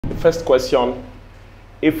First question,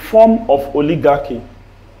 a form of oligarchy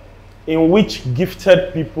in which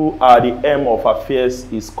gifted people are the aim of affairs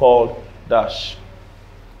is called dash.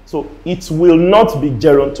 So it will not be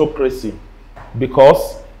gerontocracy,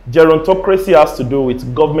 because gerontocracy has to do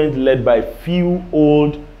with government led by few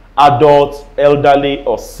old, adult, elderly,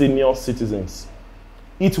 or senior citizens.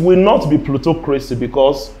 It will not be plutocracy,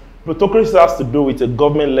 because plutocracy has to do with a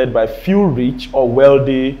government led by few rich or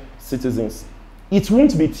wealthy citizens. It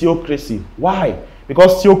won't be theocracy. Why?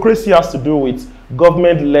 Because theocracy has to do with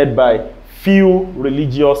government led by few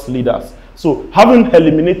religious leaders. So having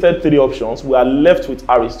eliminated three options, we are left with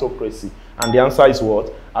aristocracy. And the answer is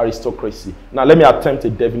what? Aristocracy. Now let me attempt a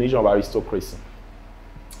definition of aristocracy.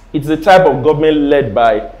 It's a type of government led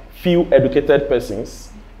by few educated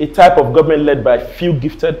persons, a type of government led by few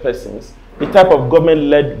gifted persons, a type of government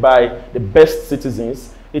led by the best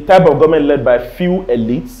citizens, a type of government led by few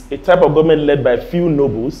elites, a type of government led by few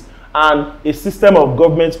nobles, and a system of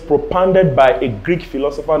government propounded by a Greek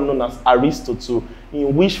philosopher known as Aristotle,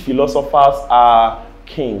 in which philosophers are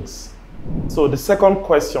kings. So the second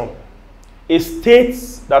question, a state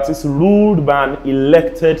that is ruled by an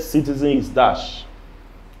elected citizen is dash.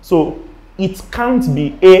 So it can't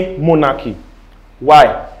be a monarchy.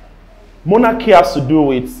 Why? Monarchy has to do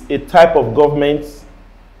with a type of government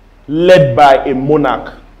led by a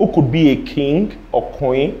monarch, who could be a king or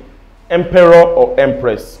queen, emperor or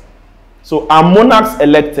empress. So are monarchs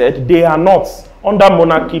elected? They are not. Under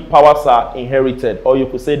monarchy, powers are inherited, or you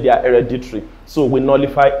could say they are hereditary. So we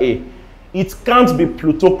nullify A. It can't be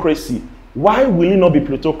plutocracy. Why will it not be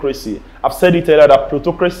plutocracy? I've said it earlier that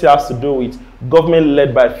plutocracy has to do with government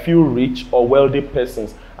led by few rich or wealthy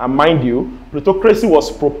persons. And mind you, plutocracy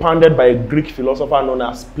was propounded by a Greek philosopher known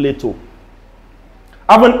as Plato.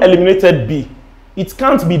 Having eliminated B, it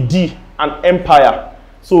can't be D, an empire.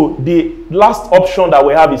 So the last option that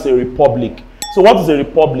we have is a republic. So what is a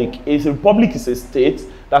republic? A republic is a state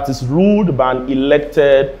that is ruled by an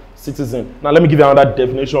elected citizen. Now let me give you another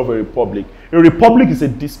definition of a republic. A republic is a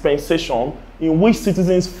dispensation in which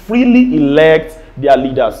citizens freely elect their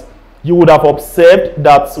leaders. You would have observed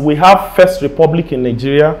that we have First Republic in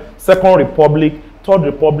Nigeria, Second Republic, Third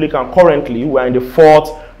Republic, and currently we are in the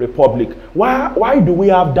Fourth Republic. Why do we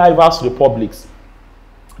have diverse republics?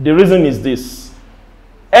 The reason is this.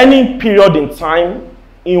 Any period in time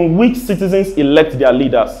in which citizens elect their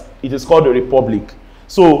leaders, it is called a republic.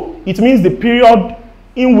 So it means the period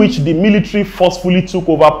in which the military forcefully took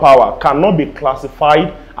over power cannot be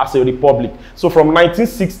classified as a republic. So from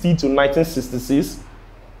 1960 to 1966,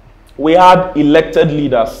 we had elected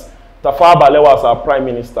leaders. Tafawa Balewa was our prime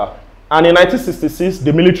minister. And in 1966,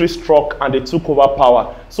 the military struck and they took over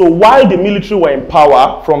power. So while the military were in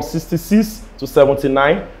power from 66 to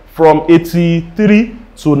 79, from 83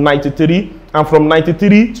 to 93, and from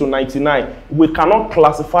 93 to 99, we cannot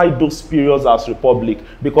classify those periods as republic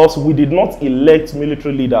because we did not elect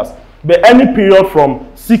military leaders. But any period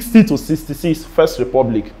from 60 to 66, First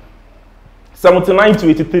Republic, 79 to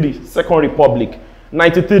 83, Second Republic,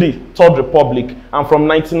 93, Third Republic, and from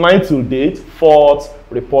 99 till date, Fourth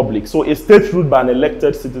Republic. So a state ruled by an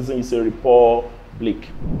elected citizen is a republic.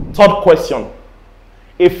 Third question.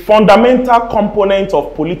 A fundamental component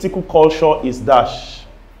of political culture is dash.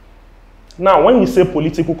 Now, when we say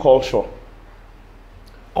political culture,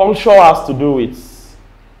 culture has to do with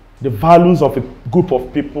the values of a group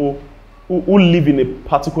of people who live in a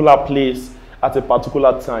particular place at a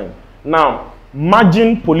particular time. Now,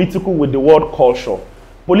 merging political with the word culture.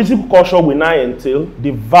 Political culture will now entail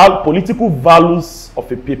the political values of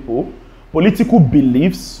a people, political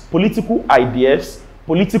beliefs, political ideas,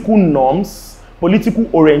 political norms, political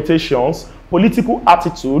orientations, political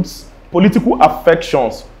attitudes, political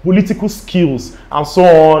affections, political skills, and so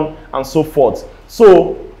on and so forth.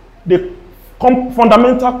 So the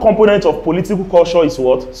fundamental component of political culture is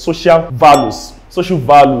what? Social values, social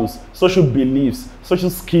beliefs, social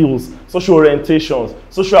skills, social orientations,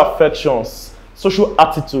 social affections, social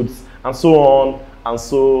attitudes, and so on and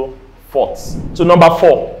so forth. So number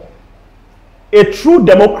 4, a true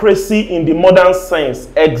democracy in the modern sense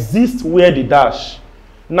exists where the dash.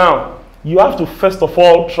 Now, you have to first of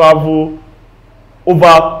all travel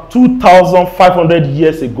over 2,500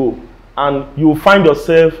 years ago, and you will find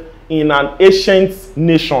yourself in an ancient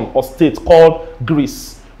nation or state called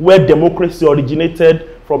Greece, where democracy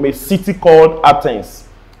originated from a city called Athens.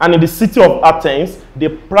 And in the city of Athens, they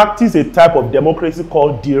practice a type of democracy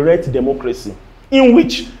called direct democracy, in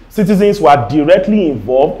which citizens were directly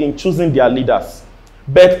involved in choosing their leaders.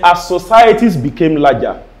 But as societies became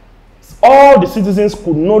larger, all the citizens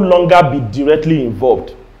could no longer be directly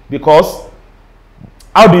involved, because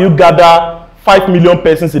how do you gather 5 million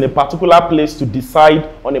persons in a particular place to decide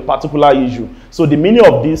on a particular issue. So the meaning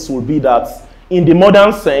of this would be that in the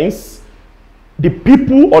modern sense, the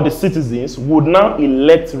people or the citizens would now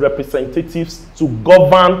elect representatives to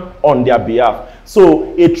govern on their behalf.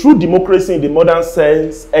 So a true democracy in the modern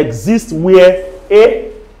sense exists where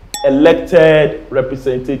a elected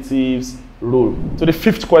representatives rule. So the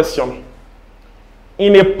fifth question.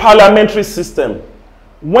 In a parliamentary system,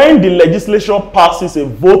 when the legislature passes a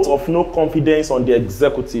vote of no confidence on the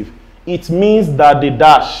executive, it means that they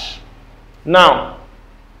dash. Now,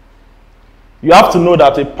 you have to know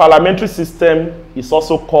that a parliamentary system is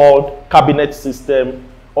also called cabinet system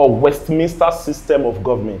or Westminster system of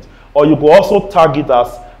government. Or you could also tag it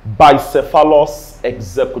as bicephalous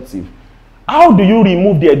executive. How do you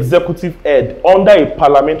remove the executive head under a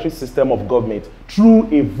parliamentary system of government?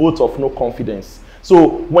 Through a vote of no confidence.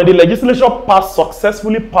 So when the legislature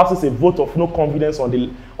successfully passes a vote of no confidence on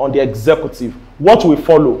the executive, what will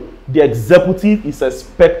follow? The executive is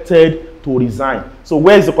expected to resign. So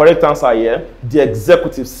where is the correct answer here? The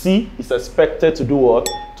executive, C, is expected to do what?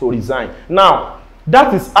 To resign. Now,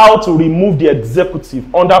 that is how to remove the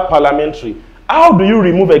executive under parliamentary. How do you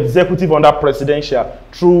remove executive under presidential?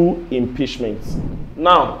 Through impeachment.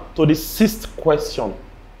 Now, to the sixth question.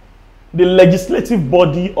 The legislative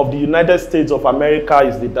body of the United States of America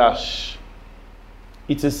is the dash.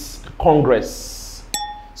 It is Congress.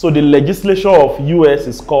 So the legislature of US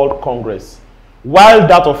is called Congress, while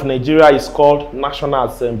that of Nigeria is called National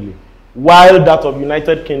Assembly, while that of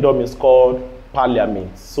United Kingdom is called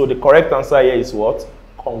Parliament. So the correct answer here is what?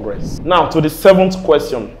 Congress. Now to the seventh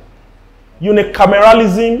question.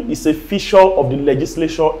 Unicameralism is a feature of the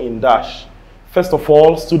legislature in dash. First of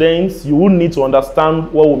all, students, you will need to understand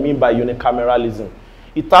what we mean by unicameralism.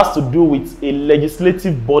 It has to do with a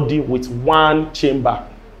legislative body with one chamber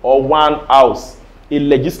or one house. A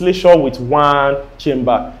legislature with one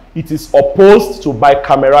chamber. It is opposed to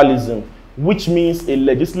bicameralism, which means a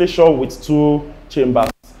legislature with two chambers.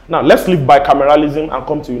 Now, let's leave bicameralism and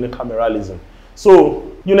come to unicameralism. So,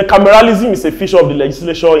 unicameralism is a feature of the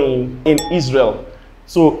legislature in Israel.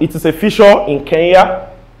 So, it is a feature in Kenya.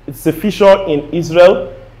 It's a feature in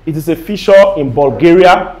Israel. It is a feature in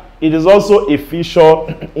Bulgaria. It is also a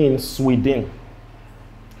feature in Sweden.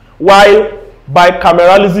 While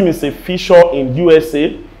bicameralism is a feature in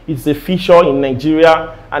USA, it's a feature in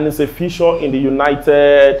Nigeria, and it's a feature in the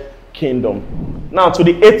United Kingdom. Now to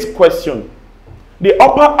the eighth question. The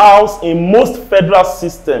upper house in most federal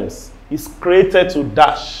systems is created to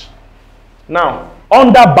dash. Now,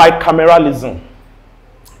 under bicameralism,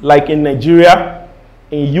 like in Nigeria,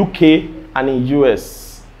 in UK, and in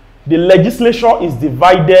US, the legislature is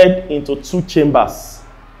divided into two chambers,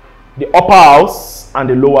 the upper house and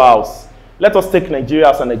the lower house. Let us take Nigeria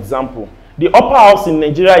as an example. The upper house in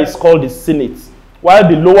Nigeria is called the Senate, while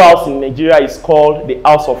the lower house in Nigeria is called the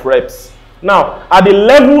House of Reps. Now, at the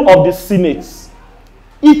level of the Senate,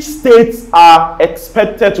 each states are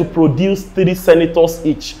expected to produce 3 senators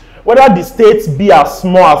each, whether the states be as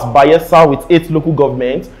small as Bayelsa with 8 local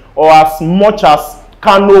governments or as much as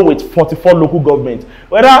Kano with 44 local governments,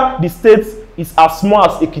 whether the state is as small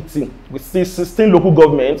as Ekiti with 16 local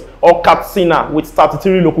governments or Katsina with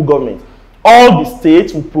 33 local governments. All the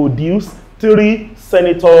states will produce 3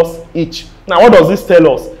 senators each. Now, what does this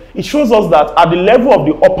tell us? It shows us that at the level of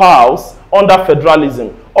the upper house, under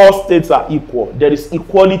federalism, all states are equal. There is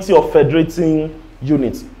equality of federating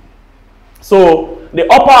units. So,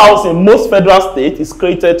 the upper house in most federal states is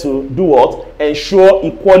created to do what? Ensure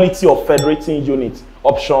equality of federating units.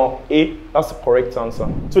 Option A, that's the correct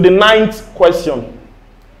answer. To the 9th question.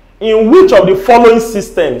 In which of the following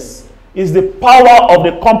systems is the power of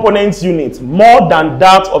the component unit more than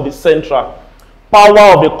that of the central? Power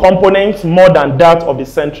of the component more than that of the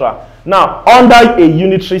central. Now, under a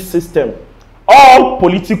unitary system, all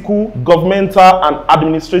political, governmental, and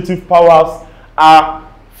administrative powers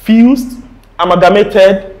are fused,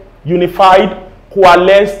 amalgamated, unified,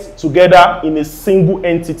 coalesced together in a single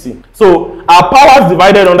entity. So, are powers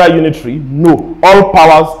divided under unitary? No. All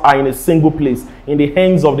powers are in a single place, in the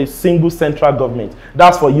hands of the single central government.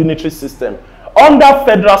 That's for unitary system. Under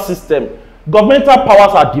federal system, governmental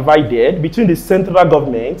powers are divided between the central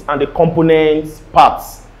government and the component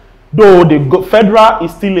parts. Though the federal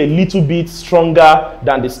is still a little bit stronger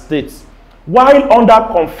than the states. While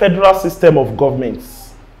under confederal system of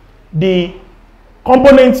governments, the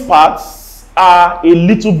component parts are a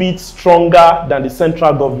little bit stronger than the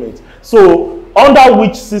central government. So, under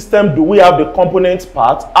which system do we have the component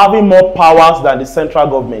part having more powers than the central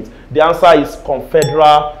government? The answer is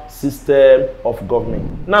confederal system of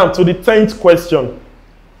government. Now, to the 10th question.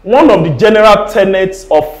 One of the general tenets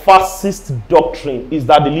of fascist doctrine is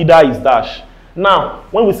that the leader is dash. Now,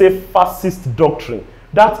 when we say fascist doctrine,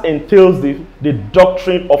 that entails the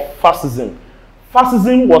doctrine of fascism.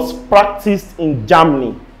 Fascism was practiced in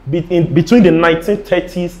Germany between the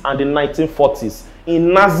 1930s and the 1940s,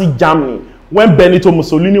 in Nazi Germany, when Benito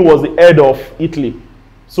Mussolini was the head of Italy.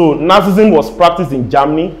 So Nazism was practiced in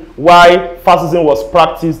Germany, while fascism was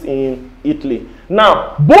practiced in Italy.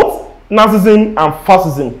 Now, both Nazism and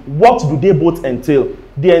fascism, what do they both entail?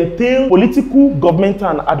 They entail political, governmental,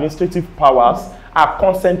 and administrative powers are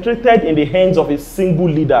concentrated in the hands of a single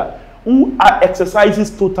leader who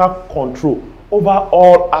exercises total control over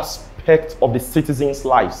all aspects of the citizens'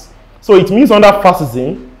 lives. So it means under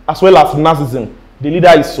fascism, as well as Nazism, the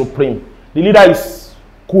leader is supreme. The leader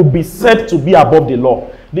could be said to be above the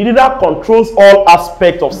law. The leader controls all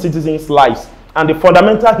aspects of citizens' lives, and the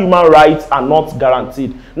fundamental human rights are not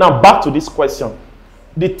guaranteed. Now, back to this question.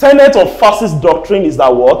 The tenet of fascist doctrine is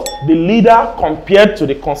that what? The leader compared to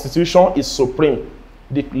the constitution is supreme.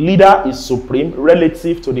 The leader is supreme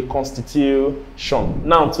relative to the constitution.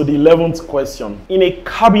 Now, to the 11th question. In a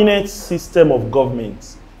cabinet system of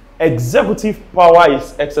government, executive power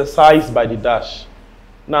is exercised by the dash.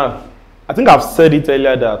 Now, I think I've said it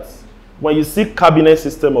earlier that when you see cabinet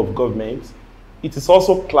system of government, it is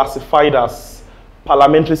also classified as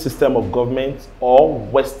parliamentary system of government or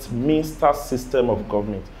Westminster system of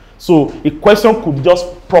government. So a question could just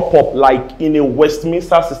prop up like in a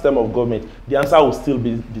Westminster system of government, the answer will still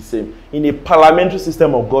be the same. In a parliamentary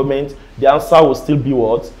system of government, the answer will still be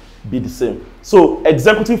what? Be the same. So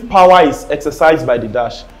executive power is exercised by the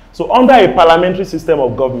dash. So under a parliamentary system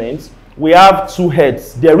of government, we have two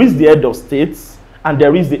heads. There is the head of state and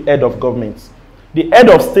there is the head of government. The head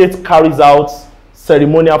of state carries out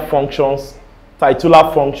ceremonial functions,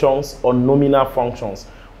 titular functions, or nominal functions,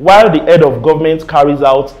 while the head of government carries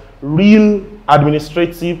out real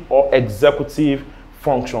administrative or executive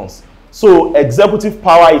functions. So executive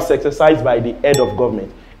power is exercised by the head of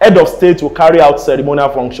government. Head of state will carry out ceremonial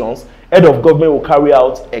functions. Head of government will carry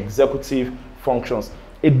out executive functions.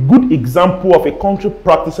 A good example of a country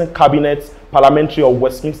practicing cabinet, parliamentary, or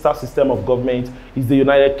Westminster system of government is the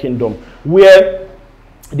United Kingdom, where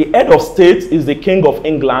the head of state is the King of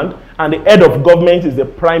England and the head of government is the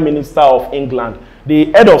Prime Minister of England.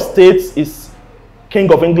 The head of state is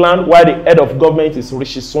King of England, while the head of government is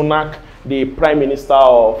Rishi Sunak, the Prime Minister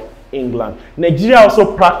of England. Nigeria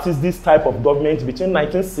also practiced this type of government between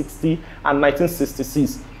 1960 and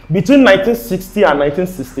 1966. Between 1960 and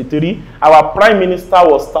 1963, our Prime Minister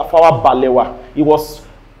was Tafawa Balewa. He was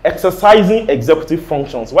exercising executive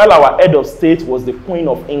functions, while our head of state was the Queen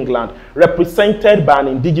of England, represented by an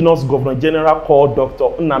indigenous Governor General called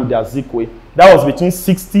Dr. Nnamdi Azikiwe. That was between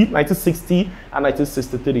 1960 and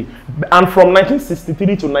 1963. And from 1963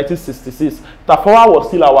 to 1966, Tafawa was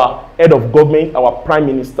still our head of government, our Prime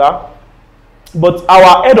Minister. But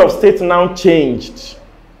our head of state now changed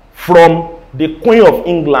from the Queen of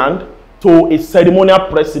England to a ceremonial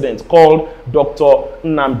president called Dr.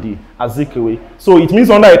 Nnamdi Azikiwe. So it means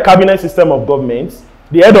under a cabinet system of government,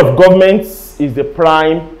 the head of government is the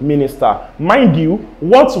Prime Minister. Mind you,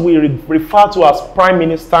 what we refer to as Prime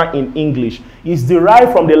Minister in English is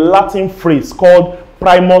derived from the Latin phrase called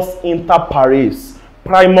primus inter pares.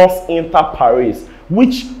 Primus inter pares,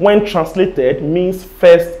 which when translated means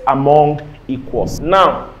first among equals.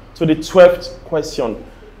 Now, to the 12th question.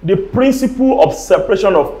 The principle of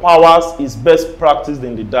separation of powers is best practiced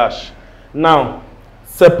in the dash. Now,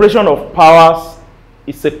 separation of powers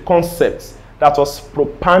is a concept that was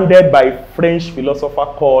propounded by a French philosopher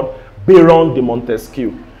called Baron de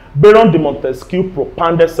Montesquieu. Baron de Montesquieu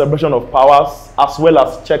propounded separation of powers as well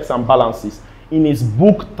as checks and balances in his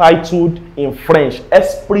book titled in French,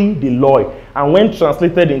 Esprit de Loi, and when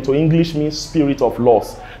translated into English means Spirit of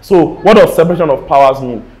Laws. So, what does separation of powers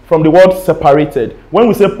mean? From the word separated. When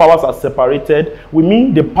we say powers are separated, we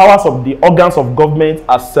mean the powers of the organs of government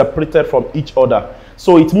are separated from each other.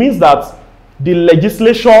 So it means that the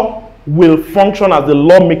legislature will function as the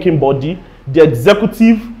law-making body. The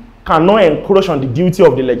executive cannot encroach on the duty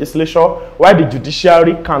of the legislature, while the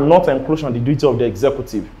judiciary cannot encroach on the duty of the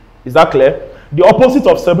executive. Is that clear? The opposite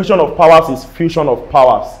of separation of powers is fusion of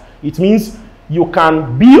powers. It means you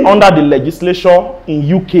can be under the legislature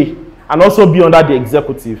in UK and also be under the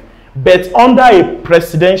executive. But under a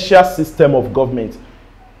presidential system of government,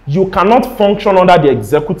 you cannot function under the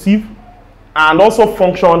executive and also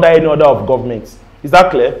function under any other of government. Is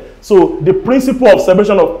that clear? So the principle of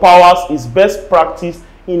separation of powers is best practiced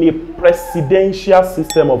in a presidential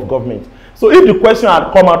system of government. So if the question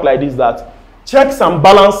had come out like this, that checks and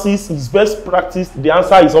balances is best practiced, the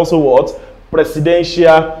answer is also what?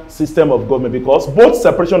 presidential system of government, because both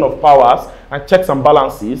separation of powers and checks and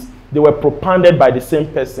balances, they were propounded by the same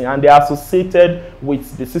person, and they are associated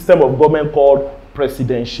with the system of government called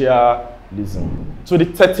presidentialism. So the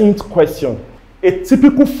 13th question, a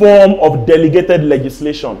typical form of delegated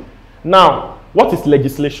legislation. Now, what is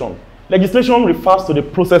legislation? Legislation refers to the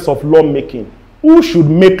process of lawmaking. Who should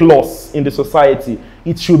make laws in the society?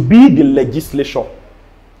 It should be the legislature.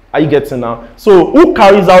 Are you getting now? So who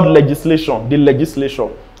carries out legislation? The legislature.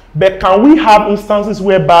 But can we have instances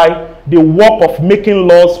whereby the work of making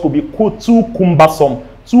laws could be too cumbersome,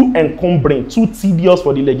 too encumbering, too tedious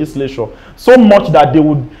for the legislature, so much that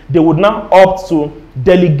they would now opt to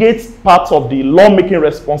delegate part of the lawmaking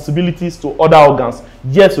responsibilities to other organs?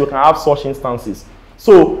 Yes, we can have such instances.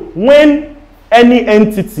 So when any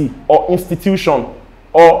entity or institution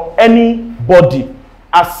or any body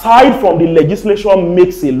aside from the legislature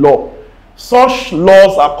makes a law, such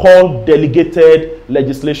laws are called delegated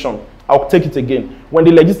legislation. I'll take it again. When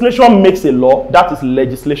the legislature makes a law, that is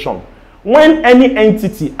legislation. When any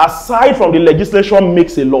entity aside from the legislature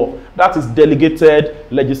makes a law, that is delegated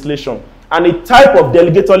legislation. And a type of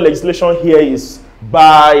delegated legislation here is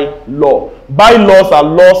by-law. By-laws are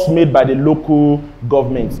laws made by the local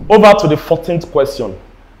government. Over to the 14th question.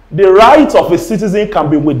 The right of a citizen can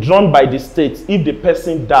be withdrawn by the state if the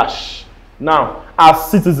person dash. Now,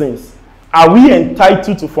 as citizens, are we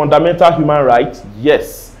entitled to fundamental human rights?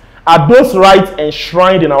 Yes. Are those rights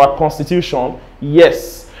enshrined in our constitution?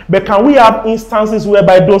 Yes. But can we have instances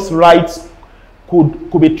whereby those rights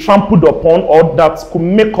could be trampled upon, or that could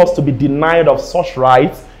make us to be denied of such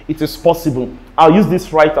rights? It is possible. I'll use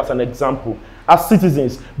this right as an example. As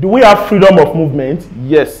citizens, do we have freedom of movement?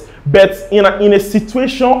 Yes. But in a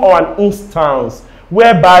situation or an instance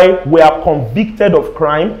whereby we are convicted of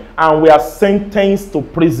crime and we are sentenced to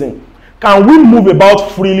prison, can we move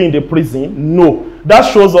about freely in the prison? No. That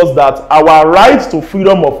shows us that our rights to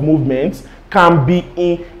freedom of movement can be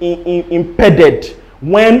impeded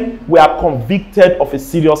when we are convicted of a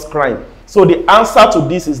serious crime. So the answer to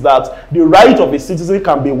this is that the right of a citizen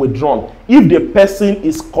can be withdrawn if the person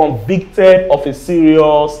is convicted of a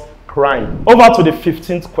serious crime. Over to the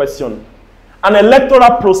 15th question. An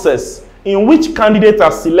electoral process in which candidates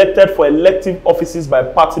are selected for elective offices by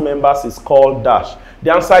party members is called dash.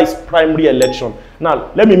 The answer is primary election.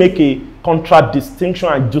 Now, let me make a contradistinction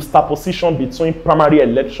and juxtaposition between primary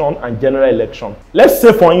election and general election. Let's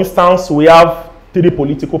say, for instance, we have 3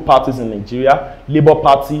 political parties in Nigeria: Labour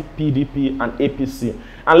Party, PDP, and APC.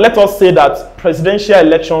 And let us say that presidential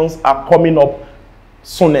elections are coming up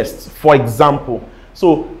soonest, for example.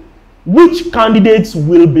 So, which candidates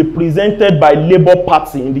will be presented by Labour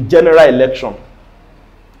Party in the general election?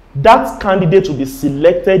 That candidate will be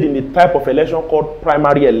selected in a type of election called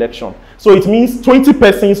primary election. So it means 20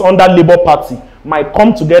 persons under Labour Party might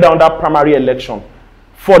come together under primary election.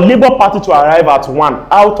 For Labour Party to arrive at 1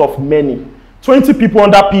 out of many, 20 people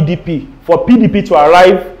under PDP, for PDP to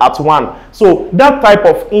arrive at 1. So that type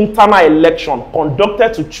of internal election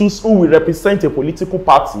conducted to choose who will represent a political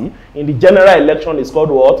party in the general election is called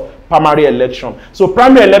what? Primary election. So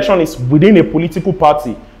primary election is within a political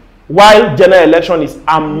party, while general election is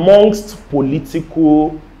amongst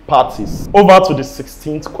political parties. Over to the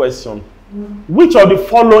 16th question. Which of the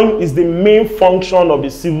following is the main function of the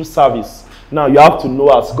civil service? Now you have to know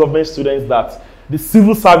as government students that the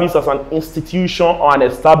civil service as an institution or an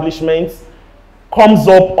establishment comes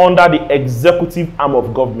up under the executive arm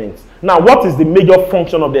of government. Now, what is the major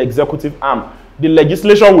function of the executive arm? The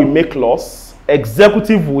legislature will make laws,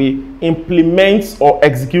 executive will implement or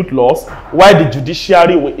execute laws, while the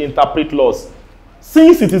judiciary will interpret laws.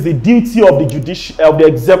 Since it is the duty of the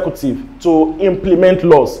executive to implement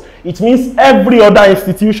laws, it means every other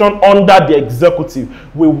institution under the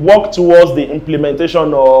executive will work towards the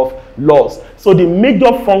implementation of laws. So the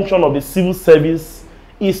major function of the civil service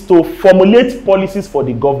is to formulate policies for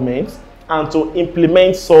the government and to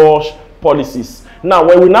implement such policies. Now,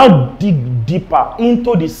 when we now dig deeper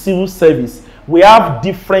into the civil service, we have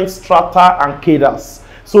different strata and cadres.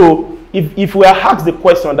 So if we are asked the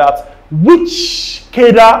question that which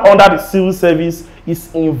cadre under the civil service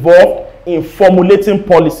is involved in formulating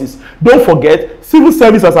policies, don't forget, civil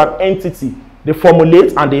service as an entity, they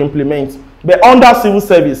formulate and they implement. But under civil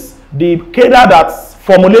service, the cadre that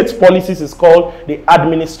formulates policies is called the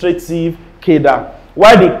administrative cadre,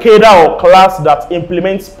 while the cadre or class that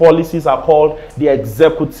implements policies are called the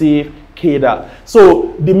executive cadre.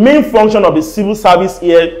 So the main function of the civil service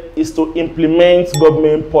here is to implement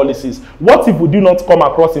government policies. What if we do not come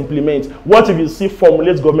across implement? What if you see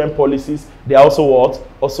formulate government policies? They are also what?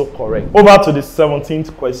 Also correct. Over to the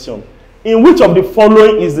 17th question. In which of the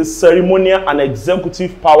following is the ceremonial and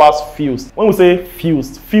executive powers fused? When we say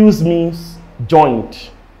fused, fused means joined,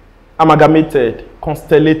 amalgamated,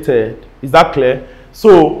 constellated. Is that clear?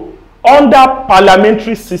 So, under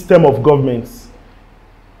parliamentary system of governments,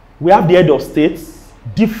 we have the head of states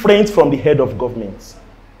different from the head of government.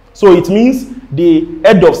 So it means the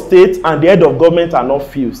head of state and the head of government are not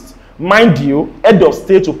fused. Mind you, head of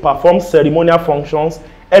state to perform ceremonial functions,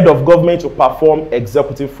 head of government to perform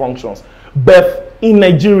executive functions. But in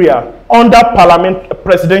Nigeria, under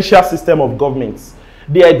presidential system of governments,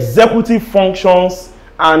 the executive functions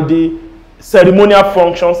and the ceremonial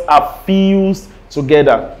functions are fused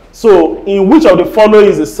together. So, in which of the following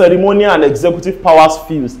is the ceremonial and executive powers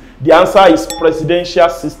fused? The answer is presidential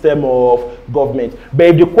system of government. But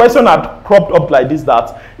if the question had cropped up like this,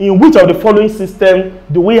 that in which of the following system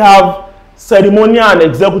do we have ceremonial and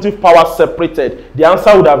executive powers separated? The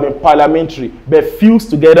answer would have been parliamentary, but fused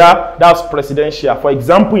together, that's presidential. For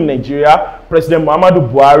example, in Nigeria, President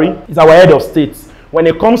Muhammadu Buhari is our head of state. When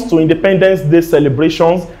it comes to Independence Day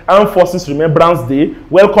celebrations, Armed Forces Remembrance Day,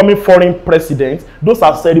 welcoming foreign presidents, those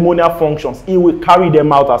are ceremonial functions. He will carry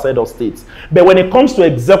them out as head of state. But when it comes to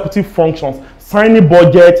executive functions, signing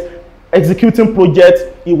budget, executing projects,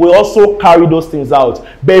 he will also carry those things out.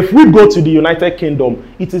 But if we go to the United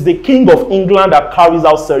Kingdom, it is the King of England that carries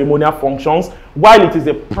out ceremonial functions, while it is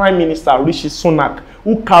the Prime Minister, Rishi Sunak,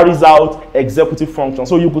 who carries out executive functions.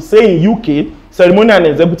 So you could say in UK, ceremonial and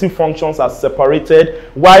executive functions are separated,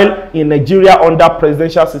 while in Nigeria, under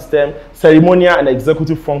presidential system, ceremonial and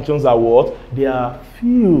executive functions are what? They are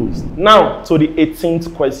fused. Now, to the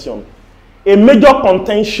 18th question. A major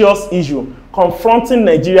contentious issue confronting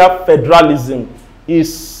Nigeria federalism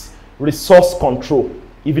is resource control.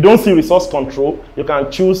 If you don't see resource control, you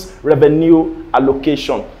can choose revenue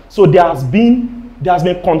allocation. So there has been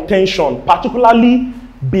contention, particularly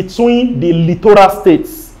between the littoral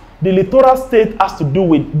states. The littoral state has to do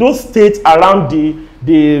with those states around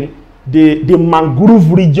the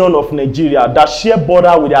mangrove region of Nigeria that share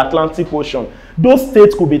border with the Atlantic Ocean. Those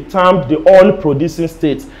states could be termed the oil-producing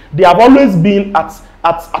states. They have always been at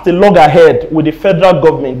a loggerhead with the federal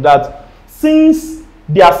government that since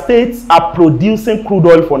their states are producing crude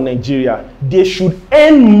oil for Nigeria, they should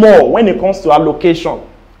earn more when it comes to allocation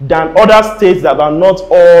than other states that are not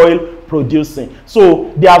oil producing.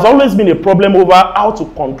 So there has always been a problem over how to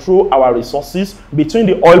control our resources between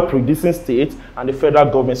the oil producing states and the federal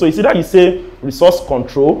government. So it's either you say resource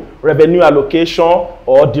control, revenue allocation,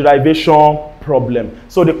 or derivation problem.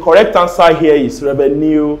 So the correct answer here is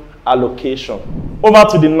revenue allocation. Over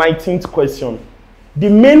to the 19th question. The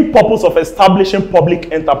main purpose of establishing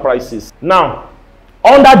public enterprises. Now,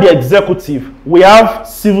 under the executive, we have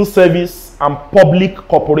civil service and public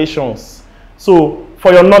corporations. So,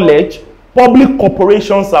 for your knowledge, public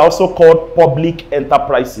corporations are also called public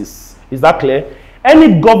enterprises. Is that clear?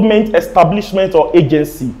 Any government establishment or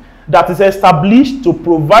agency that is established to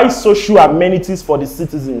provide social amenities for the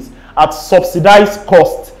citizens at subsidized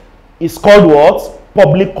cost is called what?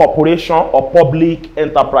 Public corporation or public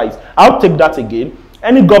enterprise. I'll take that again.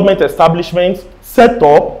 Any government establishment set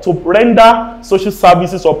up to render social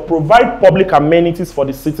services or provide public amenities for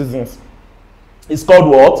the citizens is called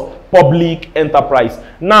what? Public enterprise.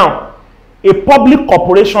 Now, a public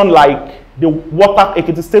corporation like the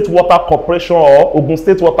Ekiti State Water Corporation or Ogun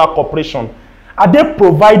State Water Corporation, are they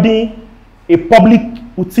providing a public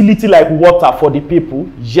utility like water for the people?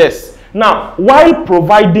 Yes. Now, while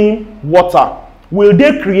providing water, will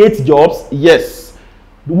they create jobs? Yes.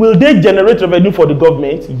 Will they generate revenue for the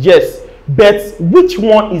government? Yes. But which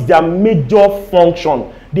one is their major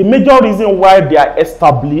function? The major reason why they are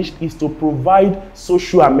established is to provide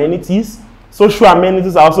social amenities. Social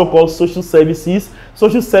amenities are also called social services.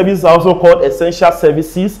 Social services are also called essential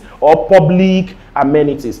services or public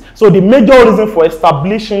amenities. So the major reason for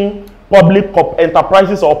establishing public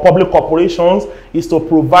enterprises or public corporations is to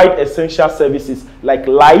provide essential services like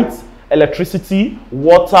light, electricity,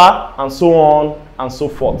 water, and so on and so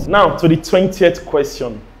forth. Now to the 20th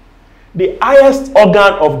question. The highest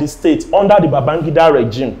organ of the state under the Babangida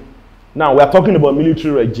regime. Now we are talking about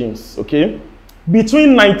military regimes, okay?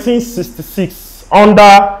 Between 1966 under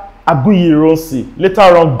Aguiyi-Ironsi, later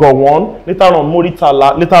on Gowon, later on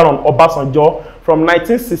Muritala, later on Obasanjo, from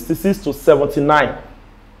 1966 to 79,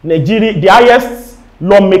 Nigeria, the highest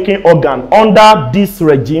lawmaking organ under these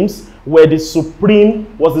regimes was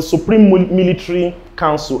the Supreme Military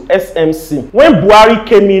Council, SMC. When Buhari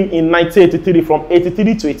came in 1983, from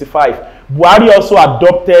 83 to 85, Buhari also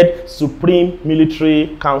adopted Supreme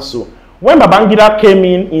Military Council. When Babangida came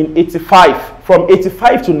in 85, from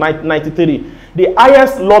 85 to 93, The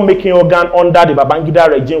highest lawmaking organ under the Babangida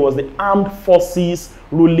regime was the Armed Forces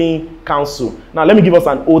Ruling Council. Now, let me give us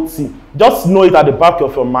an OT. Just know it at the back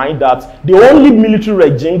of your mind that the only military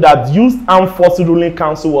regime that used Armed Forces Ruling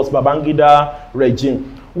Council was Babangida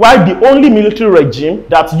regime, while the only military regime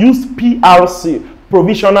that used PRC,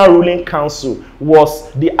 Provisional Ruling Council,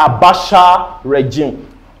 was the Abacha regime.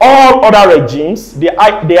 All other regimes, they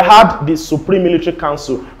had the Supreme Military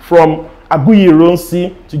Council, from Aguiyi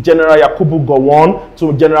Ironsi to General Yakubu Gowon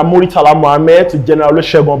to General Muritala Mohammed to General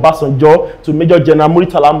Olusegun Obasanjo to Major General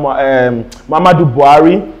Muritala Muhammadu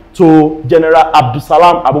Buhari to General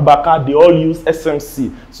Abdusalam Abubakar. They all use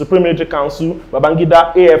SMC, Supreme Military Council,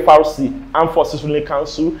 Babangida AFRC, Armed Forces Ruling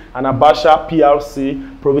Council, and Abacha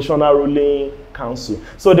PRC, Provisional Ruling Council.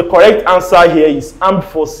 So the correct answer here is Armed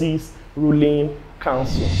Forces Ruling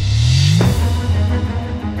Council.